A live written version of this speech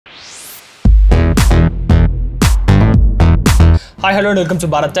Hi, hello, welcome to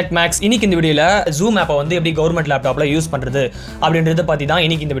Bharat Tech Max. இன்னைக்கு இந்த வீடியோல Zoom ஆப்பை வந்து எப்படி கவர்மெண்ட் லேப்டாப்ல யூஸ் பண்றது அப்படின்றத பத்தி தான்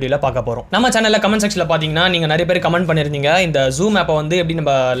இன்னைக்கு இந்த வீடியோல பார்க்க போறோம். நம்ம சேனல்ல கமெண்ட் செக்ஷன்ல பாத்தீங்கன்னா நீங்க நிறைய பேர் கமெண்ட் பண்ணிருந்தீங்க இந்த Zoom ஆப்பை வந்து எப்படி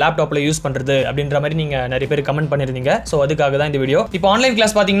நம்ம லேப்டாப்ல யூஸ் பண்றது அப்படின்ற மாதிரி நீங்க நிறைய பேர் கமெண்ட் பண்ணிருந்தீங்க. சோ அதுக்காக தான் இந்த வீடியோ. இப்போ ஆன்லைன்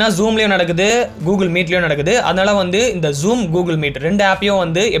கிளாஸ் பாத்தீங்கன்னா Zoomலயும் நடக்குது, Google Meetலயும் நடக்குது. அதனால வந்து இந்த Zoom, Google Meet ரெண்டு ஆப்பையும்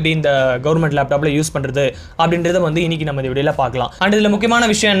வந்து எப்படி இந்த கவர்மெண்ட் லேப்டாப்ல யூஸ் பண்றது அப்படின்றத வந்து இன்னைக்கு நம்ம இந்த வீடியோல பார்க்கலாம். அண்ட் இதுல முக்கியமான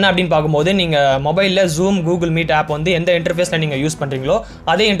விஷயம் என்ன அப்படின்னு பாக்கும்போது நீங்க மொபைல்ல Zoom, Google Meet ஆப் வந்து எந்த இன்டர்ஃபேஸ்ல நீங்க யூஸ் பண்றீங்களோ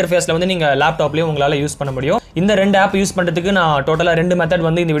அதே இன்டர்ஃபேஸ்ல வந்து நீங்க லேப்டாப்லயும் உங்களால யூஸ் பண்ண முடியும். இந்த ரெண்டு ஆப் யூஸ் பண்றதுக்கு நான் டோட்டலா ரெண்டு மெத்தட்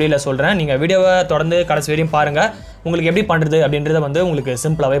வந்து இந்த வீடியோல சொல்றேன். நீங்க வீடியோவை தொடர்ந்து கடைசி வரையும் பாருங்க. உங்களுக்கு எப்படி பண்றது அப்படின்றது வந்து உங்களுக்கு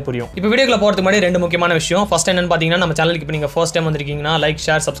சிம்பிளாவே புரியும். இப்போ வீடியோக்குள்ள போறதுக்கு முன்னாடி ரெண்டு முக்கியமான விஷயம். ஃபர்ஸ்ட் என்னன்னு பாத்தீங்கன்னா நம்ம சேனலுக்கு இப்போ நீங்க first time வந்திருக்கீங்கன்னா like,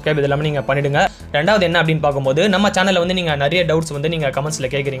 share, subscribe இதெல்லாம் நீங்க பண்ணிடுங்க. ரெண்டாவது என்ன அப்படின்னு பார்க்கும்போது நம்ம சேனல்ல வந்து நீங்க நிறைய டவுட்ஸ் வந்து நீங்க கமெண்ட்ஸ்ல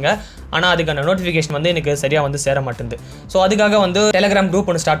கேட்குறீங்க. ஆனா அதுக்கான நோட்டிஃபிகேஷன் வந்து எனக்கு சரியா வந்து சேர மாட்டேங்குது. ஸோ அதுக்காக வந்து டெலிகிராம் குரூப்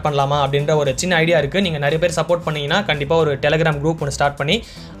ஒன்று ஸ்டார்ட் பண்ணலாமா அப்படின்ற ஒரு சின்ன ஐடியா இருக்கு. நீங்க நிறைய பேர் சப்போர்ட் பண்ணீங்கன்னா கண்டிப்பா ஒரு டெலிகிராம் குரூப் ஒன்று ஸ்டார்ட் பண்ணி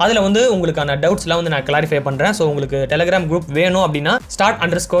அதில் வந்து உங்களுக்கான டவுட்ஸ்லாம் வந்து நான் கிளாரிஃபை பண்றேன். ஸோ உங்களுக்கு டெலிகிராம் குரூப் வேணும் அப்படின்னா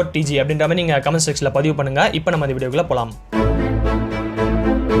start_tg அப்படின்ற மாதிரி நீங்க கமெண்ட் செக்ஷன்ல பதிவு பண்ணுங்க. இப்போ நம்ம இந்த வீடியோக்குள்ள போலாம்.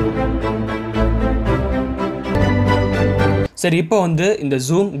 சரி, இப்போ வந்து இந்த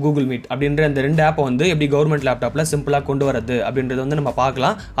Zoom, Google Meet அப்படின்ற இந்த ரெண்டு ஆப்பை வந்து எப்படி கவர்மெண்ட் லேப்டாப்பில் சிம்பிளாக கொண்டு வரது அப்படின்றது வந்து நம்ம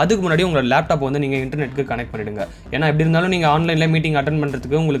பார்க்கலாம். அதுக்கு முன்னாடி உங்களோட லேப்டாப் வந்து நீங்கள் இன்டர்நெட்டுக்கு கனெக்ட் பண்ணிடுங்க. ஏன்னா எப்படி இருந்தாலும் நீங்கள் ஆன்லைனில் மீட்டிங் அட்டன்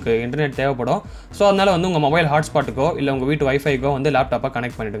பண்ணுறதுக்கு உங்களுக்கு இன்டர்நெட் தேவைப்படும். ஸோ அதனால் வந்து உங்கள் மொபைல் ஹாட்ஸ்பாட்டுக்கோ இல்லை உங்கள் வீட்டு வைஃபைக்கோ வந்து லேப்டாப்பை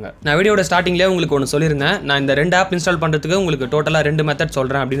கனெக்ட் பண்ணிடுங்க. நான் வீடியோட ஸ்டார்டிங்லேயே உங்களுக்கு ஒன்று சொல்லியிருந்தேன். நான் இந்த ரெண்டு ஆப் இன்ஸ்டால் பண்ணுறதுக்கு உங்களுக்கு டோட்டலாக ரெண்டு மெத்தட்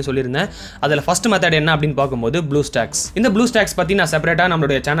சொல்கிறேன் அப்படின்னு சொல்லியிருந்தேன். அதில் ஃபர்ஸ்ட் மெத்தட் என்ன அப்படின்னு பார்க்கும்போது BlueStacks. இந்த BlueStacks பற்றி நான் செப்பரேட்டாக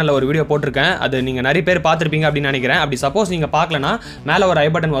நம்மளுடைய சேனலில் ஒரு வீடியோ போட்டிருக்கேன். அது நீங்கள் நிறைய பேர் பார்த்துருப்பீங்க அப்படின்னு நினைக்கிறேன். அப்படி சப்போஸ் நீங்கள் பார்க்கலனா மேலே ஒரு ஐ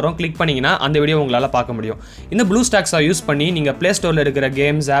பட்டன் வரும், கிளிக் பண்ணீங்கன்னா அந்த வீடியோ உங்களால் பார்க்க முடியும். இந்த BlueStacks யூஸ் பண்ணி நீங்கள் ப்ளே ஸ்டோரில் இருக்கிற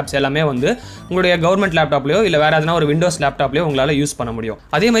கேம்ஸ், ஆப்ஸ் எல்லாமே வந்து உங்களுடைய கவர்மெண்ட் லேப்டாப்லையோ இல்லை வேறு எதனா ஒரு விண்டோஸ் லேப்டாப்லையோ உங்களால் யூஸ் பண்ண முடியும்.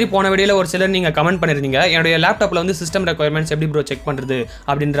 அதே மாதிரி போன வீடியோவில் ஒரு சிலர் நீங்கள் கமெண்ட் பண்ணியிருந்தீங்க என்னுடைய லேப்டாப்பில் வந்து சிஸ்டம் ரெக்யர்மெண்ட்ஸ் எப்படி ப்ரோ செக் பண்ணுறது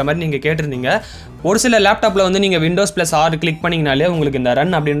அப்படின்ற மாதிரி நீங்கள் கேட்டிருந்தீங்க. ஒரு சில லேப்டாப்பில் வந்து நீங்கள் விண்டோஸ் +R கிளிக் பண்ணிங்கனாலே உங்களுக்கு இந்த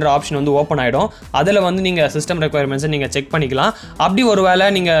ரன் அப்படின்ற ஆப்ஷன் வந்து ஓப்பன் ஆகிடும். அதில் வந்து நீங்கள் சிஸ்டம் ரெக்யர்மெண்ட்ஸை நீங்கள் செக் பண்ணிக்கலாம். அப்படி ஒரு வேளை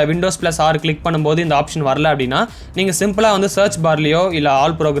நீங்கள் விண்டோஸ் +R கிளிக் பண்ணும்போது இந்த ஆப்ஷன் வரல அப்படின்னா நீங்கள் சிம்பிளாக வந்து சர்ச் பார்லையோ இல்ல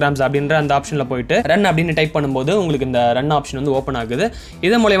ஆல் ப்ரோக்ராம்ஸ் அப்படின்ற அந்த ஆப்ஷன்ல போயிட்டு ரன் அப்படின்னு டைப் பண்ணும்போது உங்களுக்கு இந்த ரன் ஆப்ஷன் வந்து ஓப்பன் ஆகுது.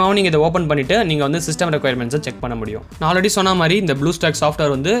 இதன் மூலமாவும் நீங்க இதை ஓப்பன் பண்ணிட்டு நீங்க வந்து சிஸ்டம் ரெக்யர்மெண்ட்ஸை செக் பண்ண முடியும். நான் ஆல்ரெடி சொன்ன மாதிரி இந்த BlueStacks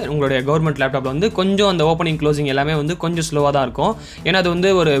சாஃப்ட்வேர் வந்து உங்களுடைய கவர்மெண்ட் லேப்டாப்ல வந்து கொஞ்சம் அந்த ஓப்பனிங் க்ளோசிங் எல்லாமே வந்து கொஞ்சம் ஸ்லோவாக தான் இருக்கும். ஏன்னா அது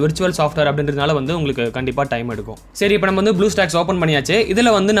வந்து ஒரு விர்ச்சுவல் சாஃப்ட்வேர் அப்படின்றதுனால வந்து உங்களுக்கு கண்டிப்பாக டைம் எடுக்கும். சரி, இப்போ நம்ம வந்து BlueStacks ஓப்பன் பண்ணியாச்சு.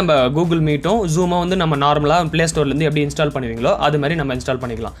 இதில் வந்து நம்ம Google Meetடும் Zoom வந்து நம்ம நார்மலாக ப்ளே ஸ்டோர்லேருந்து எப்படி இன்ஸ்டால் பண்ணுவீங்களோ அது மாதிரி நம்ம இன்ஸ்டால்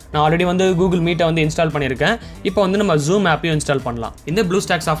பண்ணிக்கலாம். நான் ஆல்ரெடி வந்து Google Meet வந்து இன்ஸ்டால் பண்ணியிருக்கேன். இப்போ வந்து நம்ம Zoom ஆப்பையும் இன்ஸ்டால் பண்ணலாம். இந்த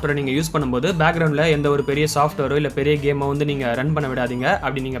BlueStacks சாஃப்ட்வேர் நீங்க யூஸ் பண்ணும்போது பேக்ரவுண்ட்ல எந்த ஒரு பெரிய சாஃப்ட்வேரோ இல்ல பெரிய கேமை வந்து நீங்க ரன் பண்ண விடாதீங்க.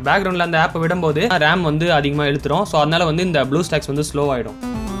 அப்படி நீங்க பேக்ரவுண்ட்ல அந்த ஆப்பை விடும்போது RAM வந்து அதிகமா இழுத்துரும். ஸோ அதனால வந்து இந்த BlueStacks வந்து ஸ்லோ ஆயிடும்.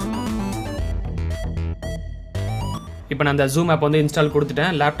 இப்போ நான் அந்த Zoom ஆப் வந்து இன்ஸ்டால்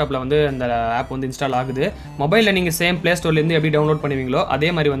கொடுத்துட்டேன். லேப்டாப்பில் வந்து அந்த ஆப் வந்து இன்ஸ்டால் ஆகுது. மொபைலில் நீங்கள் சேம் ப்ளே ஸ்டோர்லேருந்து எப்படி டவுன்லோட் பண்ணுவீங்களோ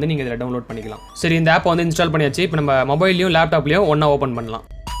அதே மாதிரி வந்து நீங்கள் இதில் டவுன்லோட் பண்ணிக்கலாம். சரி, இந்த ஆப் வந்து இன்ஸ்டால் பண்ணியாச்சு. இப்போ நம்ம மொபைல்லையும் லேப்டாப்லையும் ஒன்றா ஓப்பன் பண்ணலாம்.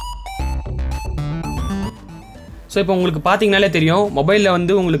 ஸோ இப்போ உங்களுக்கு பார்த்தீங்கனாலே தெரியும் மொபைலில்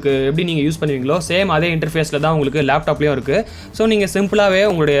வந்து உங்களுக்கு எப்படி நீங்கள் யூஸ் பண்ணுவீங்களோ சேம் அதே இன்டர்ஃபேஸில் தான் உங்களுக்கு லேப்டாப்லேயும் இருக்குது. ஸோ நீங்கள் சிம்பிளாகவே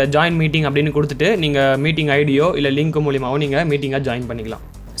உங்களுடைய ஜாயின் மீட்டிங் அப்படின்னு கொடுத்துட்டு நீங்கள் மீட்டிங் ஐடியோ இல்லை லிங்க் மூலியமாகவும் நீங்கள் மீட்டிங்காக ஜாயின் பண்ணிக்கலாம்.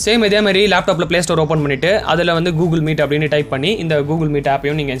 சேம் இதே மாதிரி லேப்டாப்பில் ப்ளே ஸ்டோர் ஓப்பன் பண்ணிவிட்டு அதில் வந்து Google Meet அப்படின்னு டைப் பண்ணி இந்த Google Meet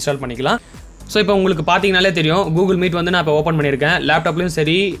ஆப்பையும் நீங்கள் இன்ஸ்டால் பண்ணிக்கலாம். ஸோ இப்போ உங்களுக்கு பார்த்தீங்கனாலே தெரியும் Google Meet வந்து நான் இப்போ ஓப்பன் பண்ணியிருக்கேன். லேப்டாப்லையும்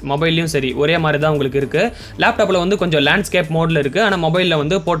சரி மொபைல்லையும் சரி ஒரே மாதிரி தான் உங்களுக்கு இருக்குது. லேப்டாப்பில் வந்து கொஞ்சம் லேண்ட்ஸ்கேப் மோடில் இருக்குது, ஆனால் மொபைலில்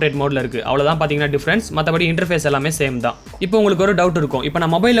வந்து போர்ட்ரேட் மோடில் இருக்குது. அவ்வளோதான் பார்த்தீங்கன்னா டிஃப்ரென்ஸ். மற்றபடி இன்டர்ஃபேஸ் எல்லாமே சேம் தான். இப்போ உங்களுக்கு ஒரு டவுட் இருக்கும். இப்போ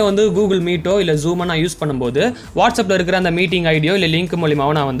நான் மொபைலில் வந்து Google Meetஓ இல்லை Zoom நான் யூஸ் பண்ணும்போது வாட்ஸ்அப்பில் இருக்கிற அந்த மீட்டிங் ஐடியோ இல்லை லிங்க்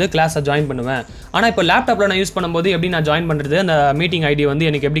மூலியமாகவும் நான் வந்து கிளாஸை ஜாயின் பண்ணுவேன். ஆனால் இப்போ லேப்டாப்பில் நான் யூஸ் பண்ணும்போது எப்படி நான் ஜாயின் பண்ணுறது, அந்த மீட்டிங் ஐடி வந்து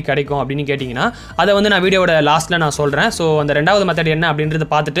எனக்கு எப்படி கிடைக்கும் அப்படின்னு கேட்டிங்கன்னா அதை வந்து நான் வீடியோட லாஸ்ட்டில் நான் சொல்கிறேன். ஸோ அந்த ரெண்டாவது மெத்தட் என்ன அப்படின்றத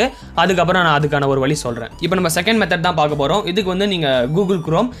பார்த்துட்டு அதுக்கப்புறம் நான் அதுக்கான ஒரு வழி சொல்கிறேன். இப்போ நம்ம செகண்ட் மெத்தட் தான் பார்க்க போகிறோம். இதுக்கு வந்து நீங்கள் Google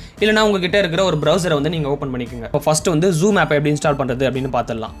Chrome இல்லைனா உங்ககிட்ட இருக்கிற ஒரு ப்ரௌசரை வந்து நீங்கள் ஓப்பன் பண்ணிக்கோங்க. இப்போ ஃபர்ஸ்ட் வந்து Zoom ஆப்பை எப்படி இன்ஸ்டால் பண்ணுறது அப்படின்னு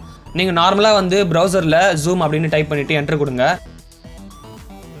பார்த்துடலாம். நீங்கள் நார்மலாக வந்து ப்ரௌசரில் Zoom அப்படின்னு டைப் பண்ணிவிட்டு என்டர் கொடுங்க.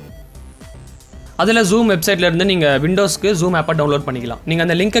 அதில் Zoom வெப்சைட்ல இருந்து நீங்கள் விண்டோஸ்க்கு Zoom ஆப்பை டவுன்லோட் பண்ணிக்கலாம். நீங்கள்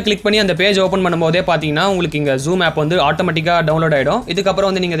அந்த லிங்கை கிளிக் பண்ணி அந்த பேஜ் ஓப்பன் பண்ணும்போதே பார்த்தீங்கன்னா உங்களுக்கு இங்கே Zoom ஆப் வந்து ஆட்டோமேட்டிக்காக டவுன்லோட் ஆகிடும்.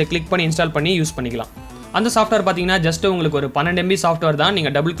 இதுக்கப்புறம் வந்து நீங்கள் அதை கிளிக் பண்ணி இன்ஸ்டால் பண்ணி யூஸ் பண்ணிக்கலாம். அந்த சாஃப்ட்வேர் பார்த்தீங்கன்னா ஜஸ்ட் உங்களுக்கு ஒரு 12 MB சாஃப்ட்வேர் தான்.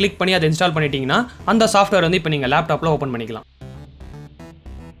 நீங்கள் டபுள் கிளிக் பண்ணி அதை இன்ஸ்டால் பண்ணிட்டீங்கன்னா அந்த சாஃப்ட்வேர் வந்து இப்போ நீங்கள் லேப்டாப்பில் ஓப்பன் பண்ணிக்கலாம்.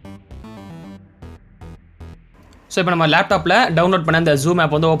 ஸோ இப்போ நம்ம லேப்டாப்பில் டவுன்லோட் பண்ண அந்த Zoom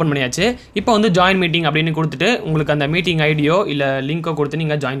ஆப் வந்து ஓப்பன் பண்ணியாச்சு. இப்போ வந்து ஜாயின் மீட்டிங் அப்படின்னு கொடுத்துட்டு உங்களுக்கு அந்த மீட்டிங் ஐடியோ இல்லை லிங்கோ கொடுத்து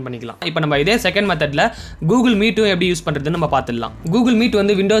நீங்கள் ஜாயின் பண்ணிக்கலாம். இப்போ நம்ம இதே செகண்ட் மெத்தடில் Google Meetடும் எப்படி யூஸ் பண்ணுறதுன்னு நம்ம பார்த்துடலாம். Google Meet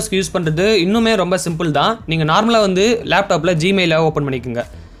வந்து விண்டோஸ்க்கு யூஸ் பண்ணுறது இன்னுமே ரொம்ப சிம்பிள் தான். நீங்கள் நார்மலாக வந்து லேப்டாப்பில் Gmail ஓப்பன் பண்ணிக்கோங்க.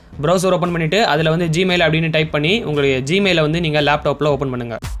 ப்ரௌசர் ஓப்பன் பண்ணிவிட்டு அதில் வந்து ஜிமெயில் அப்படின்னு டைப் பண்ணி உங்களுடைய ஜிமெயிலை வந்து நீங்கள் லேப்டாப்பில் ஓப்பன்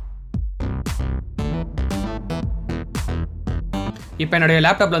பண்ணுங்கள். இப்போ என்னுடைய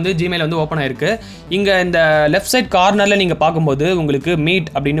லேப்டாப்பில் வந்து ஜிமெயில் வந்து ஓப்பன் ஆயிருக்கு. இங்கே இந்த லெஃப்ட் சைட் கார்னரில் நீங்கள் பார்க்கும்போது உங்களுக்கு மீட்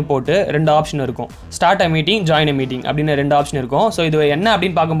அப்படின்னு போட்டு 2 ஆப்ஷன் இருக்கும். ஸ்டார்ட் அ மீட்டிங், ஜாயின் அ மீட்டிங் அப்படின்னு 2 ஆப்ஷன் இருக்கும். ஸோ இது என்ன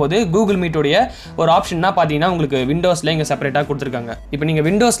அப்படின்னு பார்க்கும்போது கூகுள் மீட்டுடைய ஒரு ஆப்ஷன்னா பார்த்தீங்கன்னா உங்களுக்கு விண்டோஸில் இங்கே செப்பரேட்டாக கொடுத்துருக்காங்க. இப்போ நீங்கள்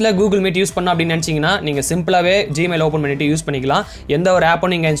விண்டோஸில் கூகுள் மீட் யூஸ் பண்ண அப்படின்னு நினச்சிங்கன்னா நீங்கள் சிம்பிளாகவே ஜிமெயில் ஓப்பன் பண்ணிட்டு யூஸ் பண்ணிக்கலாம். எந்த ஒரு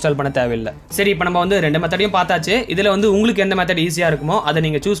ஆப்பும் நீங்கள் இன்ஸ்டால் பண்ண தேவையில்லை. சரி, இப்போ நம்ம வந்து 2 மெத்தடையும் பார்த்தாச்சு. இதில் வந்து உங்களுக்கு எந்த மெத்தட் ஈஸியாக இருக்குமோ அதை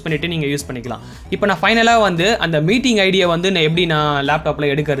நீங்கள் சூஸ் பண்ணிவிட்டு நீங்கள் யூஸ் பண்ணிக்கலாம். இப்போ நான் ஃபைனலாக வந்து அந்த மீட்டிங் ஐடியா வந்து எப்படி நான்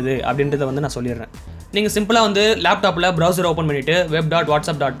லேப்டாப்பில் எடுக்கிறது அப்படின்றத வந்து நான் சொல்லிடுறேன். நீங்கள் சிம்பிளாக வந்து லேப்டாப்பில் ப்ரௌசர் ஓப்பன் பண்ணிவிட்டு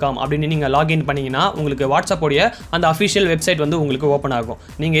web.whatsapp.com அப்படின்னு நீங்கள் லாகின் பண்ணிங்கன்னா உங்களுக்கு வாட்ஸ்அப்போடைய அந்த அஃபிஷியல் வெப்சைட் வந்து உங்களுக்கு ஓப்பன் ஆகும்.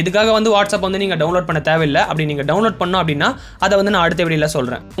 நீங்கள் இதுக்காக வந்து வாட்ஸ்அப் வந்து நீங்கள் டவுன்லோட் பண்ண தேவையில்லை. அப்படி நீங்கள் டவுன்லோட் பண்ணோம் அப்படின்னா அதை வந்து நான் அடுத்த வீடியோவில்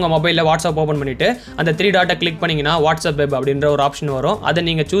சொல்கிறேன். உங்கள் மொபைலில் வாட்ஸ்அப் ஓப்பன் பண்ணிவிட்டு அந்த 3 டாட்டை கிளிக் பண்ணிங்கன்னா வாட்ஸ்அப் வெப் அப்படின்ற ஒரு ஆப்ஷன் வரும். அதை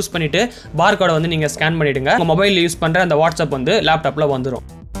நீங்கள் சூஸ் பண்ணிவிட்டு பார்கோடை வந்து நீங்கள் ஸ்கேன் பண்ணிவிடுங்க. உங்கள் மொபைலில் யூஸ் பண்ணுற அந்த வாட்ஸ்அப் வந்து லேப்டாப்பில் வந்துடும்.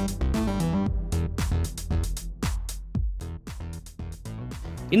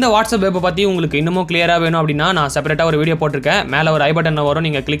 இந்த வாட்ஸ்அப் வெப்பை பற்றி உங்களுக்கு இன்னமும் கிளியராக வேணும் அப்படின்னா நான் செப்பரேட்டாக ஒரு வீடியோ போட்டிருக்கேன். மேலே ஒரு ஐ பட்டன் வரும்,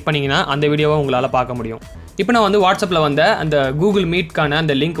 நீங்கள் கிளிக் பண்ணிங்கன்னா அந்த வீடியோவை உங்களால் பார்க்க முடியும். இப்போ நான் வந்து வாட்ஸ்அப்பில் வந்த அந்த கூகுள் மீட்கான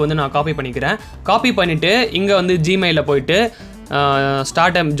அந்த லிங்க் வந்து நான் காப்பி பண்ணிக்கிறேன். காப்பி பண்ணிவிட்டு இங்கே வந்து ஜிமெயிலில் போயிட்டு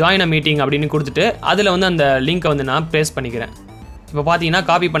ஜாயின் அ மீட்டிங் அப்படின்னு கொடுத்துட்டு அதில் வந்து அந்த லிங்க்கை வந்து நான் பேஸ்ட் பண்ணிக்கிறேன். இப்போ பார்த்தீங்கன்னா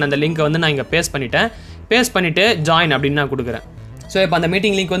காப்பி பண்ண அந்த லிங்க்கை வந்து நான் இங்கே பேஸ்ட் பண்ணிட்டேன். பேஸ்ட் பண்ணிவிட்டு ஜாயின் அப்படின்னு நான் கொடுக்குறேன். ஸோ இப்போ அந்த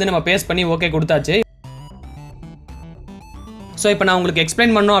மீட்டிங் லிங்க் வந்து நம்ம பேஸ்ட் பண்ணி ஓகே கொடுத்தாச்சு. ஸோ இப்போ நான் உங்களுக்கு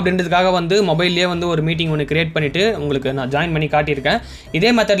எக்ஸ்பிளைன் பண்ணணும் அப்படின்றதுக்காக வந்து மொபைல்லேயே வந்து ஒரு மீட்டிங் ஒன்று கிரியேட் பண்ணிவிட்டு உங்களுக்கு நான் ஜாயின் பண்ணி காட்டியிருக்கேன். இதே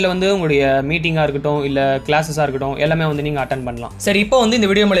மெத்தடில் வந்து உங்களுடைய மீட்டிங்காக இருக்கட்டும் இல்லை கிளாஸஸாக இருக்கட்டும் எல்லாமே வந்து நீங்கள் அட்டன் பண்ணலாம். சரி, இப்போ வந்து இந்த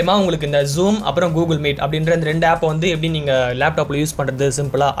வீடியோ மூலமா உங்களுக்கு இந்த ஜூம் அப்புறம் கூகுள் மீட் அப்படின்ற இந்த 2 ஆப்பை வந்து எப்படி நீங்கள் லேப்டாப்பில் யூஸ் பண்ணுறது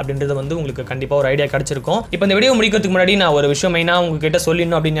சிம்பிளாக அப்படின்றது வந்து உங்களுக்கு கண்டிப்பாக ஒரு ஐடியா கிடச்சிருக்கும். இப்போ இந்த வீடியோ முடிக்கிறதுக்கு முன்னாடி நான் ஒரு விஷயம் மெயினாக உங்ககிட்ட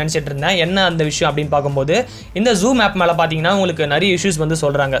சொல்லணும் அப்படின்னு நினச்சிட்டு இருந்தேன். என்ன அந்த விஷயம் அப்படின்னு பார்க்கும்போது இந்த ஜூம் ஆப் மேலே பார்த்தீங்கன்னா உங்களுக்கு நிறைய இஷ்யூஸ் வந்து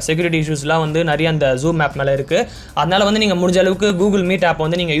சொல்கிறாங்க. செக்யூரிட்டி இஷ்யூஸ்லாம் வந்து நிறைய அந்த ஜூம் ஆப் மேலே இருக்குது. அதனால் வந்து நீங்கள் முடிஞ்ச கூகுள் மீட் ஆப்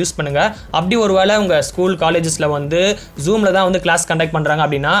வந்து நீங்கள் யூஸ் பண்ணுங்கள். அப்படி ஒருவேளை உங்கள் ஸ்கூல் காலேஜஸில் வந்து ஜூமில் தான் வந்து கிளாஸ் கண்டக்ட் பண்ணுறாங்க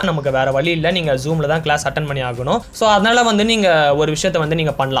அப்படின்னா நமக்கு வேறு வழி இல்லை, நீங்கள் ஜூமில் தான் கிளாஸ் அட்டன் பண்ணி ஆகணும். ஸோ அதனால் வந்து நீங்கள் ஒரு விஷயத்தை வந்து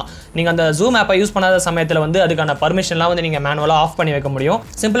நீங்கள் பண்ணலாம். நீங்கள் அந்த ஜூம் ஆப்பை யூஸ் பண்ணாத சமயத்தில் வந்து அதுக்கான பர்மிஷன்லாம் வந்து நீங்கள் மேனுவலாக ஆஃப் பண்ணி வைக்க முடியும்.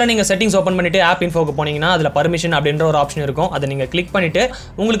 சிம்பிளாக நீங்கள் செட்டிங்ஸ் ஓப்பன் பண்ணிவிட்டு ஆப் இன்ஃபோக்கு போனீங்கன்னா அதில் பர்மிஷன் அப்படின்ற ஒரு ஆப்ஷன் இருக்கும். அதை நீங்கள் கிளிக் பண்ணிவிட்டு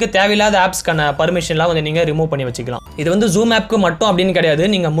உங்களுக்கு தேவையில்லாத ஆப்ஸ்க்கான பர்மிஷன்லாம் வந்து நீங்கள் ரிமூவ் பண்ணி வச்சுக்கலாம். இது வந்து ஜூம் ஆப்க்கு மட்டும் அப்படின்னு கிடையாது.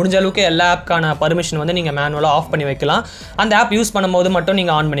 நீங்கள் முடிஞ்ச அளவுக்கு எல்லா ஆப்க்கான பர்மிஷன் வந்து நீங்கள் மேனுவலாக ஆஃப் பண்ணி வைக்கலாம். அந்த ஆப் யூஸ் பண்ணும்போது மட்டும்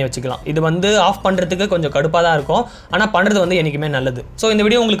நீங்கள் ஆன் பண்ணி வச்சுக்கலாம். இது வந்து ஆஃப் பண்ணுறதுக்கு கொஞ்சம் கடுப்பாக தான் இருக்கும், ஆனால் பண்ணுறது வந்து என்றைக்குமே நல்லது. ஸோ இந்த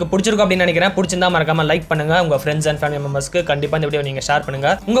வீடியோ உங்களுக்கு பிடிச்சிருக்கும் அப்படின்னு நினைக்கிறேன். பிடிச்சிருந்தா மறக்காம லைக் பண்ணுங்க. உங்கள் ஃப்ரெண்ட்ஸ் அண்ட் ஃபேமிலி மெம்பர்ஸ்க்கு கண்டிப்பாக இந்த வீடியோ நீங்கள் ஷேர் பண்ணுங்க.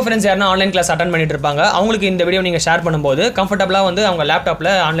 உங்கள் ஃப்ரெண்ட்ஸ் யாரும் ஆன்லைன் கிளாஸ் அட்டன் பண்ணிட்டு இருப்பாங்க, அவங்களுக்கு இந்த வீடியோ நீங்கள் ஷேர் பண்ணும்போது கம்ஃபர்டபுளாக வந்து அவங்க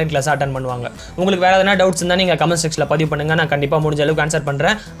லேப்டாப்பில் ஆன்லைன் கிளாஸ் அட்டன் பண்ணுவாங்க. உங்களுக்கு வேறு எதனா டவுட்ஸ் இருந்தால் நீங்கள் கமெண்ட் செக்ஷனில் பதிவு பண்ணுங்க. நான் கண்டிப்பாக முடிஞ்ச அளவுக்கு ஆன்சர்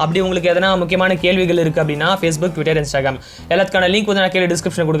பண்ணுறேன். அப்படி உங்களுக்கு எதனா முக்கியமான கேள்விகள் இருக்குது அப்படின்னா ஃபேஸ்புக், ட்விட்டர், இன்ஸ்டாகிராம் எல்லாத்துக்கான லிங்க் வந்து நான் கீழே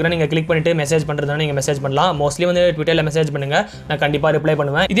டிஸ்கிரிப்ஷன் கொடுக்குறேன். நீங்கள் கிளிக் பண்ணிட்டு மெசேஜ் பண்ணுறதுனா நீங்கள் மெசேஜ் பண்ணலாம். மோஸ்ட்லி வந்து ட்விட்டரில் மெசேஜ் பண்ணுங்க, நான் கண்டிப்பாக ரிப்ளை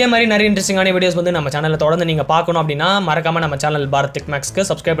பண்ணுவேன். இதே மாதிரி நிறைய இன்ட்ரெஸ்டிங்கான வீடியோஸ் வந்து நம்ம சேனலில் தொடர்ந்து நீங்கள் பார்க்கணும் அப்படின்னா மறக்காம நம்ம சேனல் பாரத் டெக் மேக்ஸ்க்கு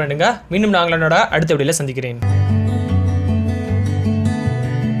சப்ஸ்கிரைப் பண்ணிடுங்க. மீண்டும் நாங்களோட அடுத்த வீடியோவில் சந்திக்கிறேன்.